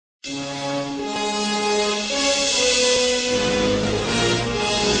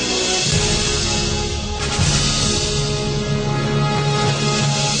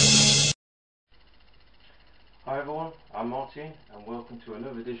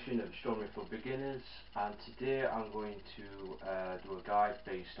another edition of Astronomy for Beginners, and today I'm going to do a guide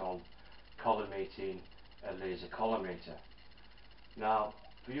based on collimating a laser collimator. Now,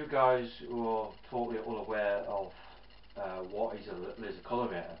 for you guys who are totally unaware of what is a laser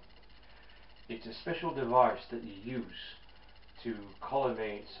collimator, it's a special device that you use to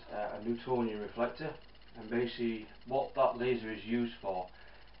collimate a Newtonian reflector, and basically what that laser is used for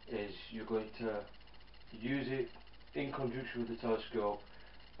is you're going to use it in conjunction with the telescope,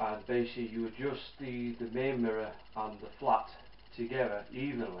 and basically you adjust the main mirror and the flat together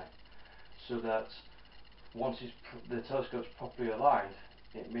evenly, so that once the telescope's properly aligned,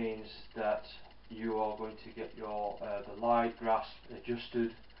 it means that you are going to get your the light grasp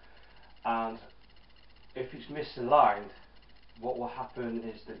adjusted, and if it's misaligned, what will happen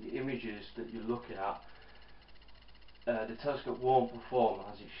is that the images that you're looking at, the telescope won't perform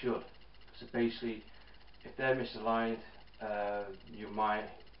as it should. So basically, if they're misaligned, you might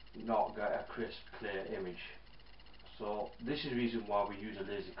not get a crisp, clear image. So this is the reason why we use a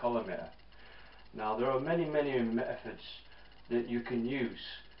laser collimator. Now, there are many methods that you can use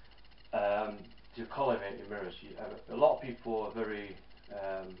to collimate your mirrors. A lot of people are very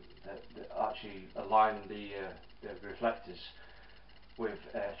that actually align the reflectors with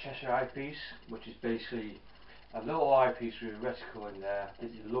a Cheshire eyepiece, which is basically a little eyepiece with a reticle in there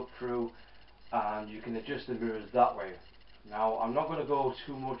that you look through, and you can adjust the mirrors that way. Now, I'm not going to go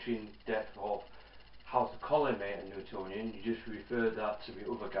too much in depth of how to collimate a Newtonian. You just refer that to the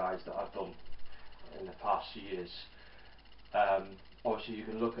other guides that I've done in the past years. Obviously you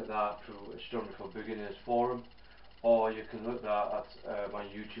can look at that through Astronomy for Beginners forum, or you can look at that at my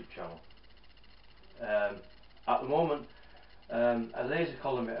YouTube channel. At the moment, a laser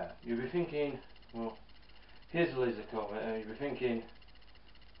collimator, you'll be thinking, well, here's a laser collimator, you'll be thinking,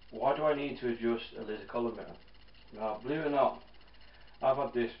 why do I need to adjust a laser collimator? Now, believe it or not, I've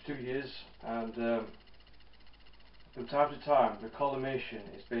had this for 2 years, and from time to time the collimation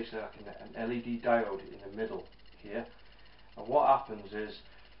is basically like an LED diode in the middle here, and what happens is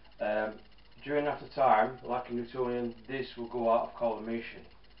during that time, like a Newtonian, this will go out of collimation,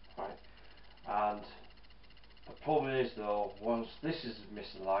 right? And the problem is though, once this is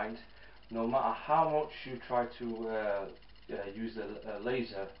misaligned, no matter how much you try to use the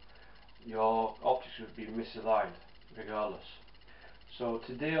laser, your optics would be misaligned regardless. So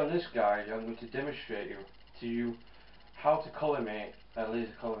today on this guide, I'm going to demonstrate to you how to collimate a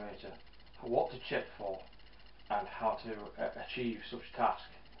laser collimator, what to check for, and how to achieve such task.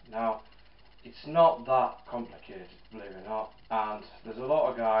 Now, it's not that complicated, believe it or not, and there's a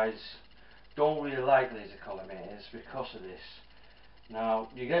lot of guys don't really like laser collimators because of this. Now,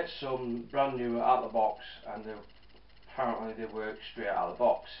 you get some brand new out of the box, and apparently they work straight out of the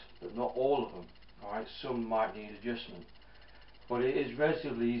box, but not all of them. Alright, some might need adjustment, but it is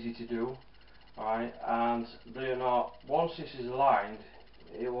relatively easy to do. Alright, and believe it or not, once this is aligned,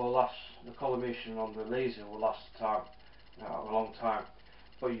 it will last. The collimation on the laser will last a long time.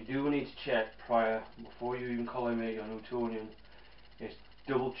 But you do need to check prior, before you even collimate your Newtonian, is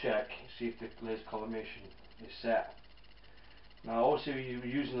double check, see if the laser collimation is set. Now, also you're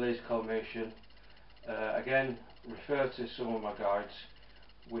using laser collimation, again, refer to some of my guides,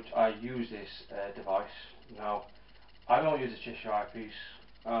 which I use this device. Now, I don't use a Cheshire eyepiece.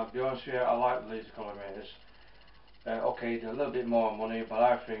 To be honest with you, I like the laser collimators. Okay, they're a little bit more money, but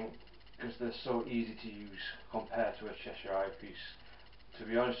I think because they're so easy to use compared to a Cheshire eyepiece. To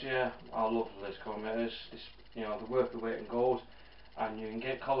be honest with you, I love the laser collimators. They're worth the weight in gold, and you can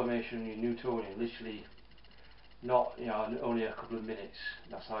get collimation in your Newtonian literally not, only a couple of minutes.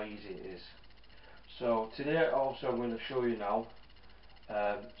 That's how easy it is. So today also I'm going to show you now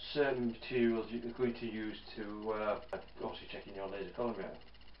certain materials you're going to use to obviously checking your laser collimator.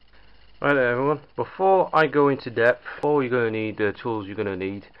 Right there everyone, before I go into depth, all you're going to need, the tools you're going to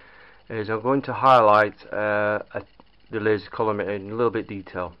need, is I'm going to highlight the laser collimator in a little bit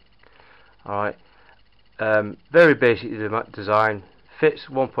detail. Alright, very basic design, fits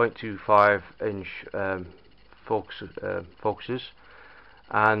 1.25 inch focuses,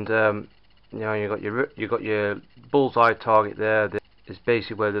 and you got your bullseye target there. That is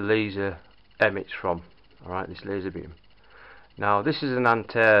basically where the laser emits from. Alright, this laser beam. Now, this is an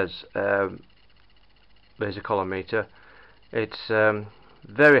Antares laser collimator. It's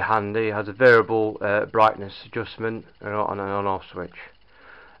very handy. It has a variable brightness adjustment and an on-off switch.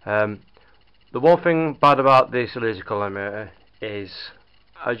 The one thing bad about this laser collimator is,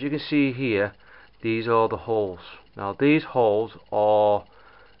 as you can see here, these are the holes. Now, these holes are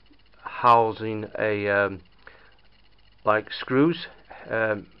housing like screws,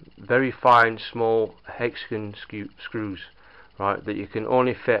 very fine, small hexagon screws. right, that you can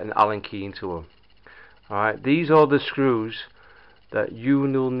only fit an Allen key into them. Alright, these are the screws that you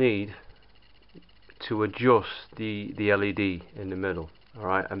will need to adjust the LED in the middle.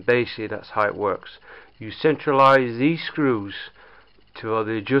 Alright, and basically that's how it works. You centralize these screws to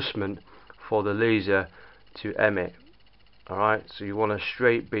the adjustment for the laser to emit. Alright, so you want a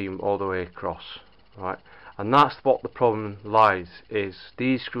straight beam all the way across. Alright, and that's what the problem lies, is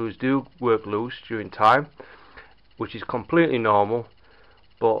these screws do work loose during time, which is completely normal,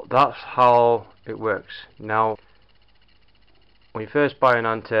 but that's how it works. Now, when you first buy an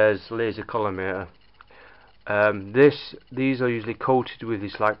Antares laser collimator, these are usually coated with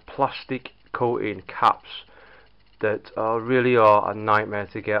this like plastic coating caps that really are a nightmare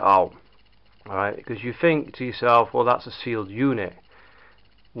to get out. Alright, because you think to yourself, well, that's a sealed unit.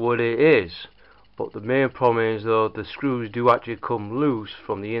 Well, it is, but the main problem is though the screws do actually come loose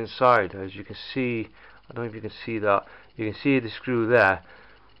from the inside. As you can see, I don't know if you can see that, you can see the screw there,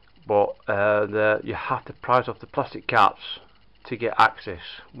 but you have to prise off the plastic caps to get access,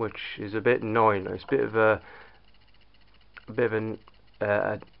 which is a bit annoying. It's a bit of an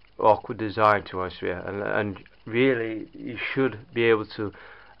awkward design, to us here, and really you should be able to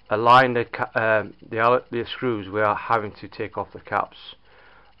align the screws without having to take off the caps.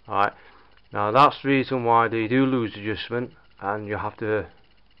 Alright, now that's the reason why they do lose adjustment, and you have to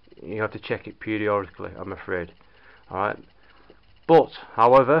check it periodically, I'm afraid. Alright, but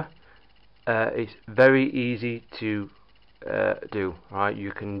however, it's very easy to do. Alright,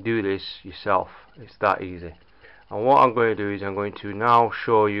 you can do this yourself. It's that easy. And what I'm going to do is I'm going to now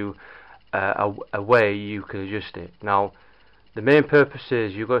show you a way you can adjust it. Now, the main purpose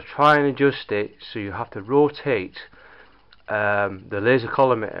is you've got to try and adjust it, so you have to rotate the laser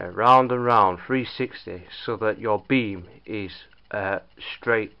collimator round and round 360 so that your beam is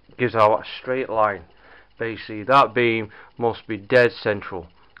straight, gives out a straight line. Basically that beam must be dead central.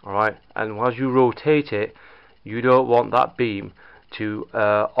 Alright, and as you rotate it, you don't want that beam to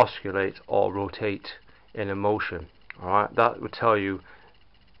oscillate or rotate in a motion. Alright, that will tell you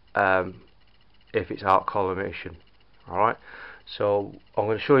if it's out collimation. Alright, so I'm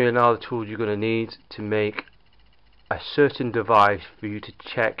going to show you now the tools you're going to need to make a certain device for you to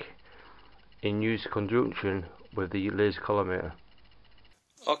check in use conjunction with the laser collimator.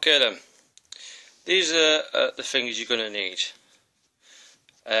 Okay then, these are the things you're going to need.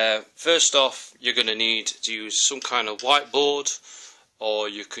 First off, you're going to need to use some kind of whiteboard, or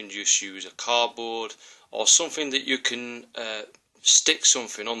you can just use a cardboard or something that you can stick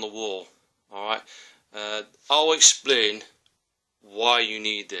something on the wall. Alright, I'll explain why you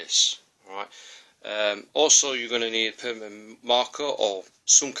need this. Alright, also you're going to need a permanent marker or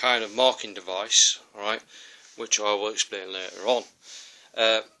some kind of marking device, alright, which I will explain later on.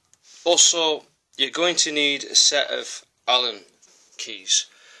 Also, you're going to need a set of Allen keys.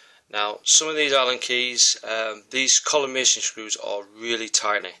 Now, some of these Allen keys, these collimation screws are really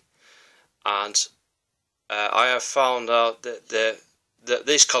tiny, and I have found out that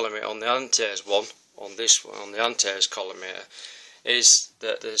this collimator on the Antares on the Antares collimator, is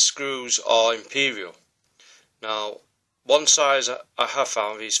that the screws are imperial. Now, one size I have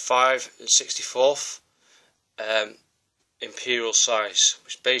found is 5/64 imperial size,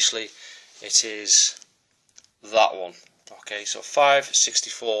 which basically it is that one. Okay, so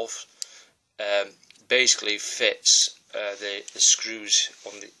 5/64 basically fits the screws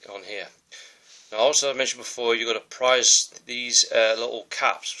on here. Now, also I mentioned before, you've got to prise these little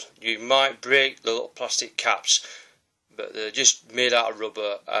caps. You might break the little plastic caps, but they're just made out of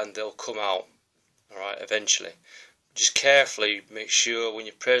rubber and they'll come out. Alright, eventually. Just carefully make sure when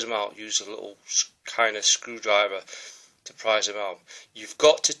you prise them out, use a little kind of screwdriver to prise them out. You've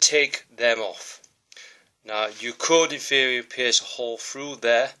got to take them off. Now, you could in theory pierce a hole through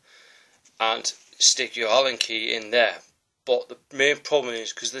there and stick your Allen key in there, but the main problem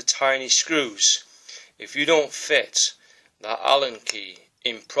is because of the tiny screws, if you don't fit that Allen key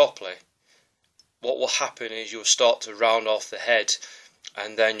in properly, what will happen is you'll start to round off the head,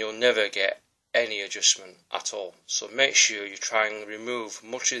 and then you'll never get any adjustment at all. So make sure you try and remove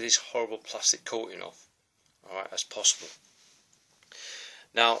much of this horrible plastic coating off, alright, as possible.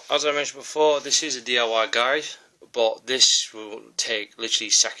 Now, as I mentioned before, this is a DIY guide, but this will take literally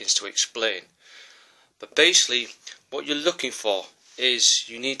seconds to explain. But basically, what you're looking for is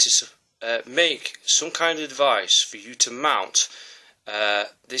you need to make some kind of device for you to mount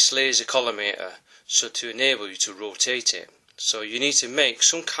this laser collimator, so to enable you to rotate it. So you need to make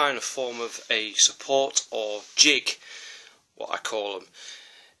some kind of form of a support or jig, what I call them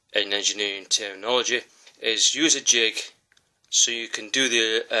in engineering terminology, is use a jig so you can do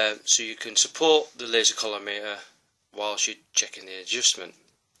so you can support the laser collimator whilst you're checking the adjustment.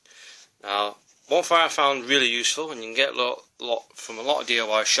 Now, one thing I found really useful, and you can get a lot from a lot of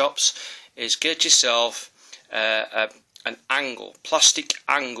DIY shops, is get yourself an angle, plastic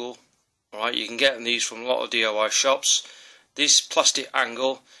angle. Alright, you can get these from a lot of DIY shops. This plastic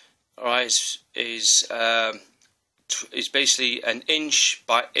angle, alright, is basically an inch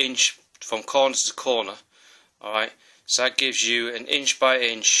by inch from corner to corner. Alright, so that gives you an inch by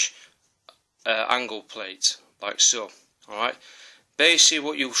inch angle plate, like so. Alright, basically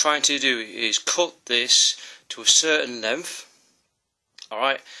what you're trying to do is cut this to a certain length.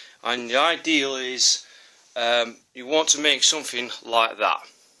 Alright, and the ideal is you want to make something like that.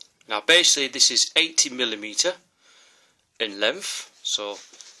 Now basically this is 80mm in length, so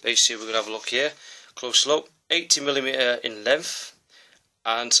basically we're going to have a look here, close look, 80mm in length,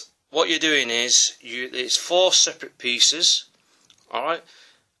 and what you're doing is, it's 4 separate pieces, alright,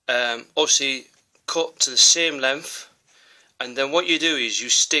 obviously cut to the same length, and then what you do is you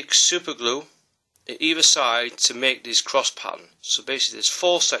stick super glue at either side to make this cross pattern. So basically there's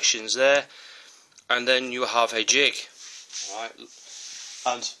 4 sections there, and then you have a jig, alright,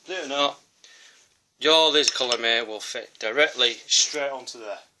 and believe it or not, your laser collimator will fit directly straight onto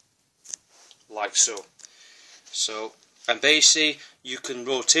there, like so. And basically you can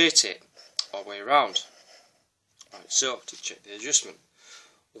rotate it all the way around, like so, to check the adjustment.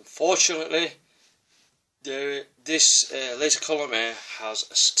 Unfortunately, this laser collimator has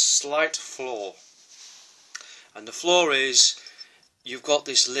a slight flaw, and the flaw is you've got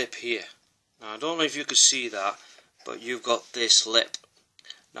this lip here. Now I don't know if you can see that, but you've got this lip.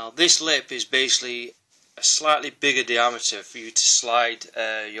 Now this lip is basically a slightly bigger diameter for you to slide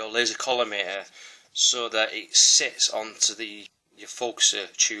your laser collimator so that it sits onto your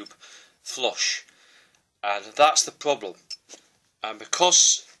focuser tube flush, and that's the problem. And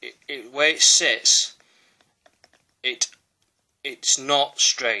because where it sits, it's not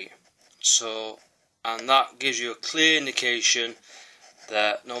straight, so, and that gives you a clear indication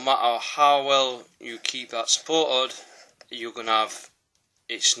that no matter how well you keep that supported, you're gonna have,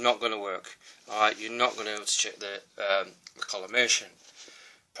 it's not going to work. Alright, you're not going to be able to check the collimation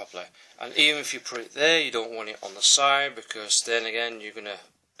properly. And even if you put it there, you don't want it on the side, because then again you're going to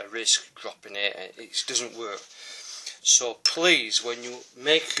risk dropping it. It doesn't work. So please, when you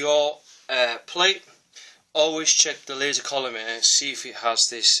make your plate, always check the laser collimator, see if it has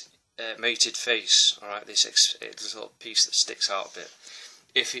this mated face. Alright, this little piece that sticks out a bit.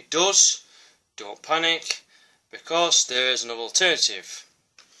 If it does, don't panic, because there is another alternative.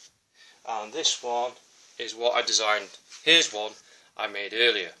 And this one is what I designed. Here's one I made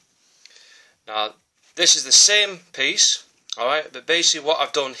earlier. Now this is the same piece, alright, but basically what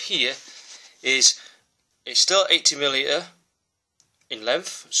I've done here is it's still 80mm in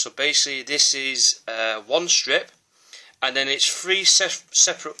length, so basically this is one strip, and then it's 3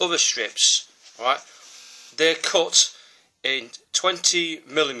 separate other strips, alright, they're cut in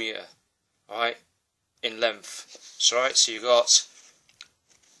 20mm, alright, in length. So right, so you've got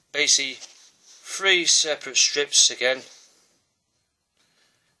basically 3 separate strips again,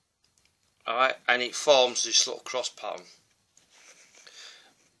 alright, and it forms this little cross pattern.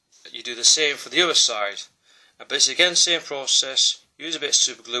 You do the same for the other side, but it's again same process. Use a bit of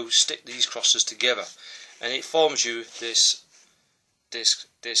super glue, stick these crosses together, and it forms you this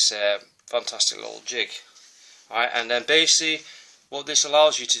fantastic little jig. Alright, and then basically what this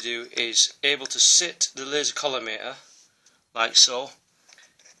allows you to do is able to sit the laser collimator like so,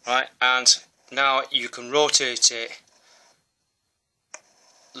 right, and now you can rotate it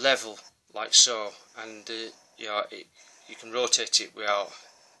level like so, and you know, you can rotate it without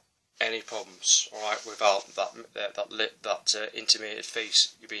any problems, alright, without that intimated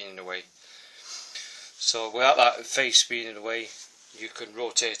face being in the way. So without that face being in the way, you can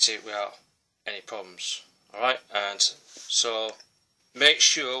rotate it without any problems, alright. And so make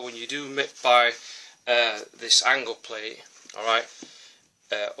sure when you do buy this angle plate, alright,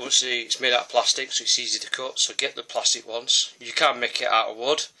 obviously it's made out of plastic, so it's easy to cut, so get the plastic ones. You can make it out of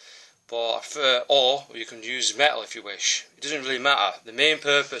wood, but or you can use metal if you wish. It doesn't really matter. The main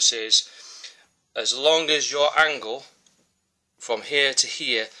purpose is, as long as your angle from here to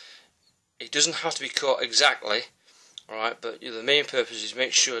here, it doesn't have to be cut exactly, alright, but the main purpose is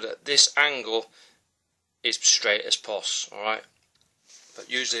make sure that this angle is straight as possible, alright. But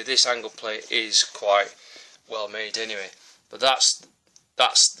usually this angle plate is quite well made anyway. But that's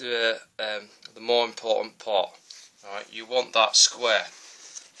the more important part, alright. You want that square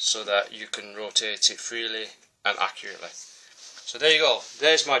so that you can rotate it freely and accurately. So there you go,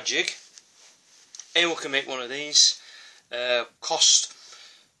 there's my jig. Anyone can make one of these. Cost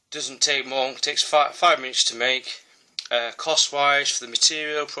doesn't take long, it takes 5 minutes to make, cost wise for the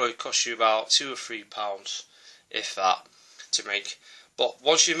material, probably cost you about £2 or £3, if that, to make. But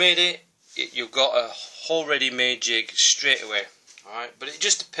once you've made it, you've got a whole ready made jig straight away. Alright, but it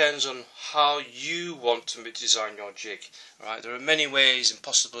just depends on how you want to design your jig. Alright, there are many ways and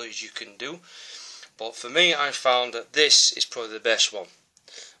possibilities you can do, but for me I found that this is probably the best one.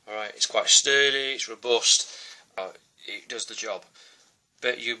 Alright, it's quite sturdy, it's robust, it does the job.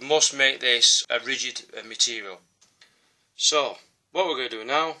 But you must make this a rigid material. So, what we're going to do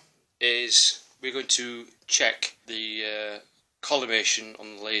now is we're going to check the collimation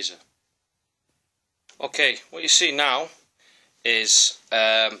on the laser. Okay, what you see now is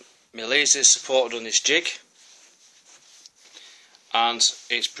my laser is supported on this jig, and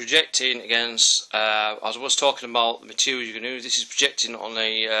it's projecting against, as I was talking about the material you can use, this is projecting on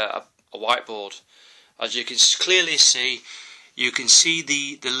a whiteboard. As you can clearly see, you can see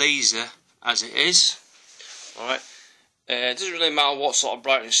the laser as it is. Alright, it doesn't really matter what sort of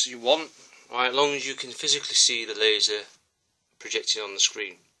brightness you want, right, as long as you can physically see the laser projecting on the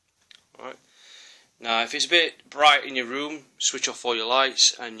screen. Alright. Now if it's a bit bright in your room, switch off all your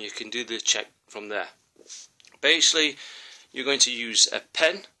lights and you can do the check from there. Basically you're going to use a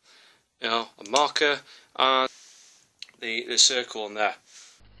pen, a marker, and the circle on there.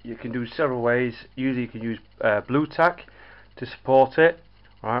 You can do several ways. Usually you can use blue tack to support it,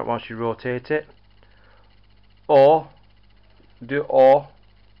 right, once you rotate it, or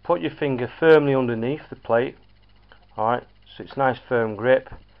put your finger firmly underneath the plate, alright, so it's nice firm grip.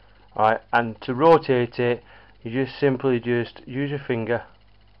 Alright, and to rotate it, you just simply use your finger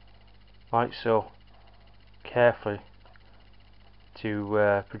like so, carefully,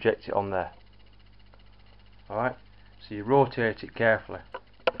 to project it on there. Alright, so you rotate it carefully.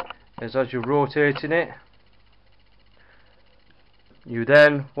 As you're rotating it,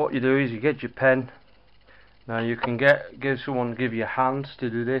 what you do is you get your pen. Now you can give someone give you hands to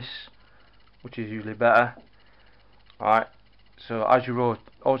do this, which is usually better. Alright, so as you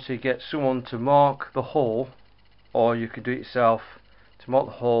obviously get someone to mark the hole, or you could do it yourself to mark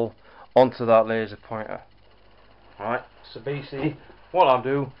the hole onto that laser pointer. Alright, so basically what I'll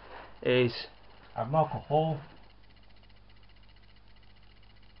do is I mark a hole,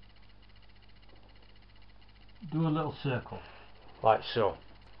 do a little circle like so.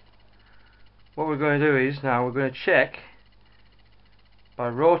 What we're going to do is now we're going to check by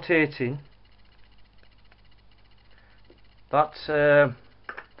rotating that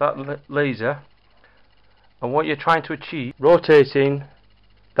laser, and what you're trying to achieve, rotating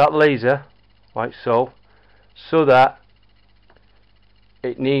that laser like so, so that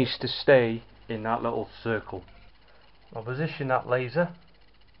it needs to stay in that little circle. I'll position that laser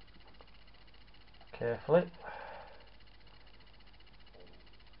carefully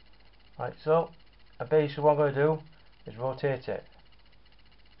like so, and basically what I'm going to do is rotate it,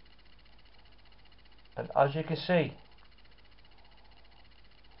 and as you can see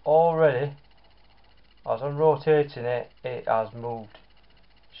already, as I'm rotating it, it has moved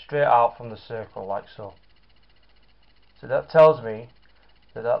straight out from the circle like so. So that tells me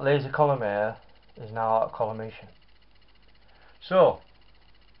that that laser collimator is now out of collimation. So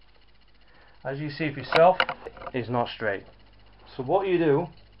as you see for yourself, it's not straight. So what you do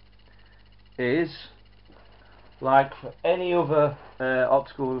is, like for any other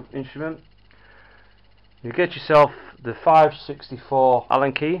optical instrument, you get yourself the 564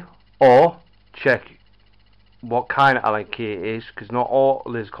 Allen key, or check what kind of Allen key it is, because not all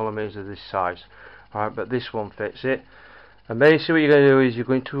laser collimators are this size. Alright, but this one fits it. And basically what you're going to do is you're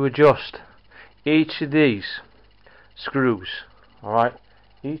going to adjust each of these screws. Alright,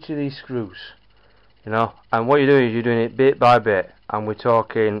 each of these screws, and what you're doing is you're doing it bit by bit, and we're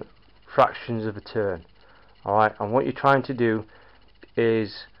talking fractions of a turn. Alright, and what you're trying to do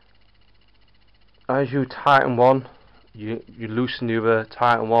is, as you tighten one, you loosen the other,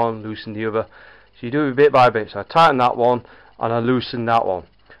 tighten one, loosen the other. So you do it bit by bit. So I tighten that one and I loosen that one.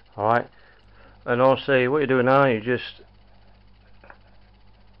 Alright, and also what you're doing now, you just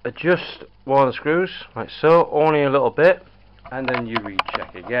adjust one of the screws like so, only a little bit, and then you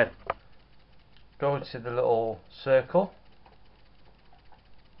recheck again. Go to the little circle,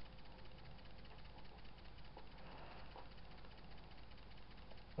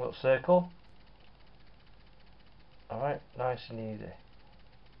 alright, nice and easy.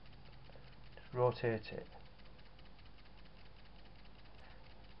 Just rotate it.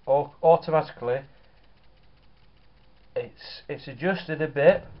 Automatically it's adjusted a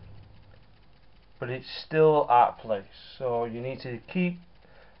bit, but it's still at place, so you need to keep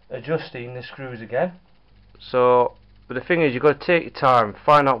adjusting the screws again. So, but the thing is, you've got to take your time,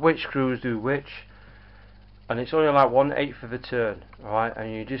 find out which screws do which, and it's only like 1/8 of a turn, alright,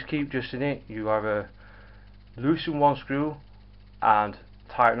 and you just keep adjusting it. You either loosen one screw and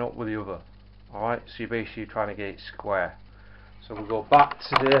tighten up with the other, alright, so you're basically trying to get it square. So we'll go back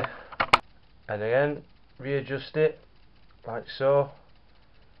to the, and again readjust it like so.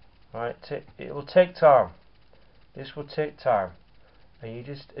 Right, it will take time, this will take time, and you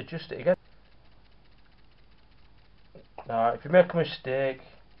just adjust it again. Now if you make a mistake,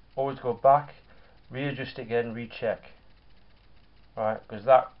 always go back, readjust it again, recheck, right, because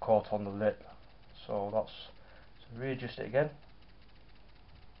that caught on the lip, so readjust it again.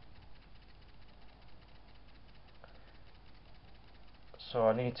 So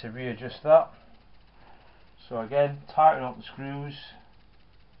I need to readjust that. So again, tighten up the screws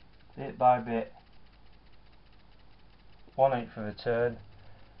bit by bit, 1/8 of a turn,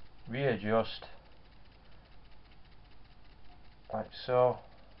 readjust like so,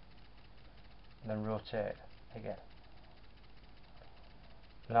 and then rotate again.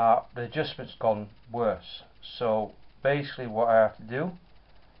 Now the adjustment's gone worse, so basically what I have to do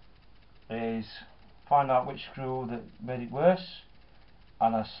is find out which screw that made it worse,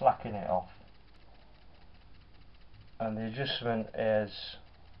 and I slacken it off, and the adjustment has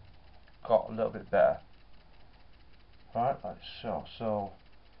got a little bit better. Right, like so. So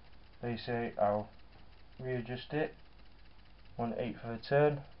basically I'll readjust it, 1/8 of a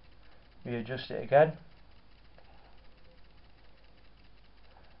turn, readjust it again,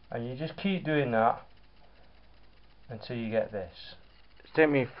 and you just keep doing that until you get this. It's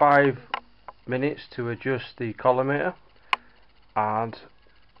taken me 5 minutes to adjust the collimator, and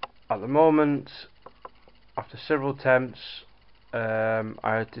at the moment, after several attempts,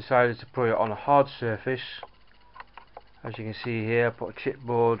 I decided to put it on a hard surface. As you can see here, I put a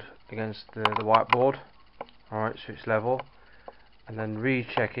chipboard against the whiteboard, alright, so it's level, and then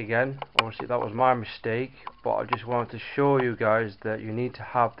recheck again. Obviously that was my mistake, but I just wanted to show you guys that you need to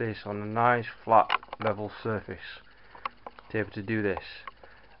have this on a nice flat level surface to be able to do this.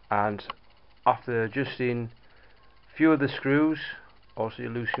 And after adjusting a few of the screws, also you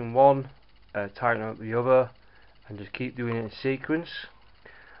loosen one, tighten up the other, and just keep doing it in sequence.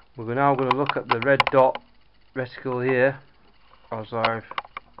 We're now going to look at the red dot reticle here as I've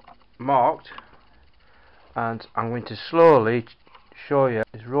marked, and I'm going to slowly show you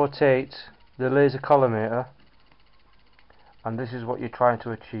is rotate the laser collimator, and this is what you're trying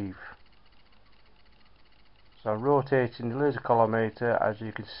to achieve. So I'm rotating the laser collimator, as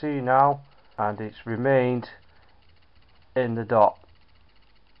you can see now, and it's remained in the dot.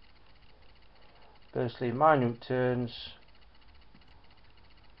 Basically minute turns,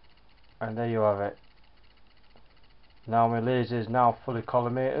 and there you have it. Now my laser is now fully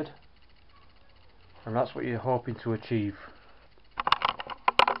collimated, and that's what you're hoping to achieve.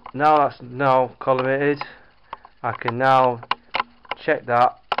 Now that's now collimated, I can now check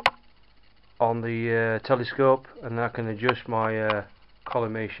that on the telescope, and I can adjust my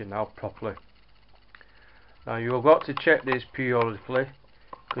collimation now properly. Now you've got to check this periodically,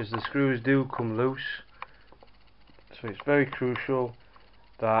 because the screws do come loose, so it's very crucial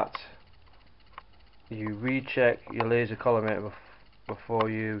that you recheck your laser collimator before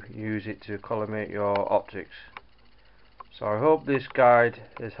you use it to collimate your optics. So I hope this guide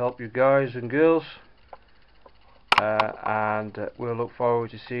has helped you guys and girls, and we'll look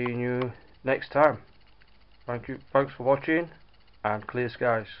forward to seeing you next time. Thanks for watching, and clear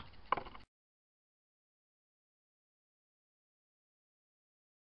skies.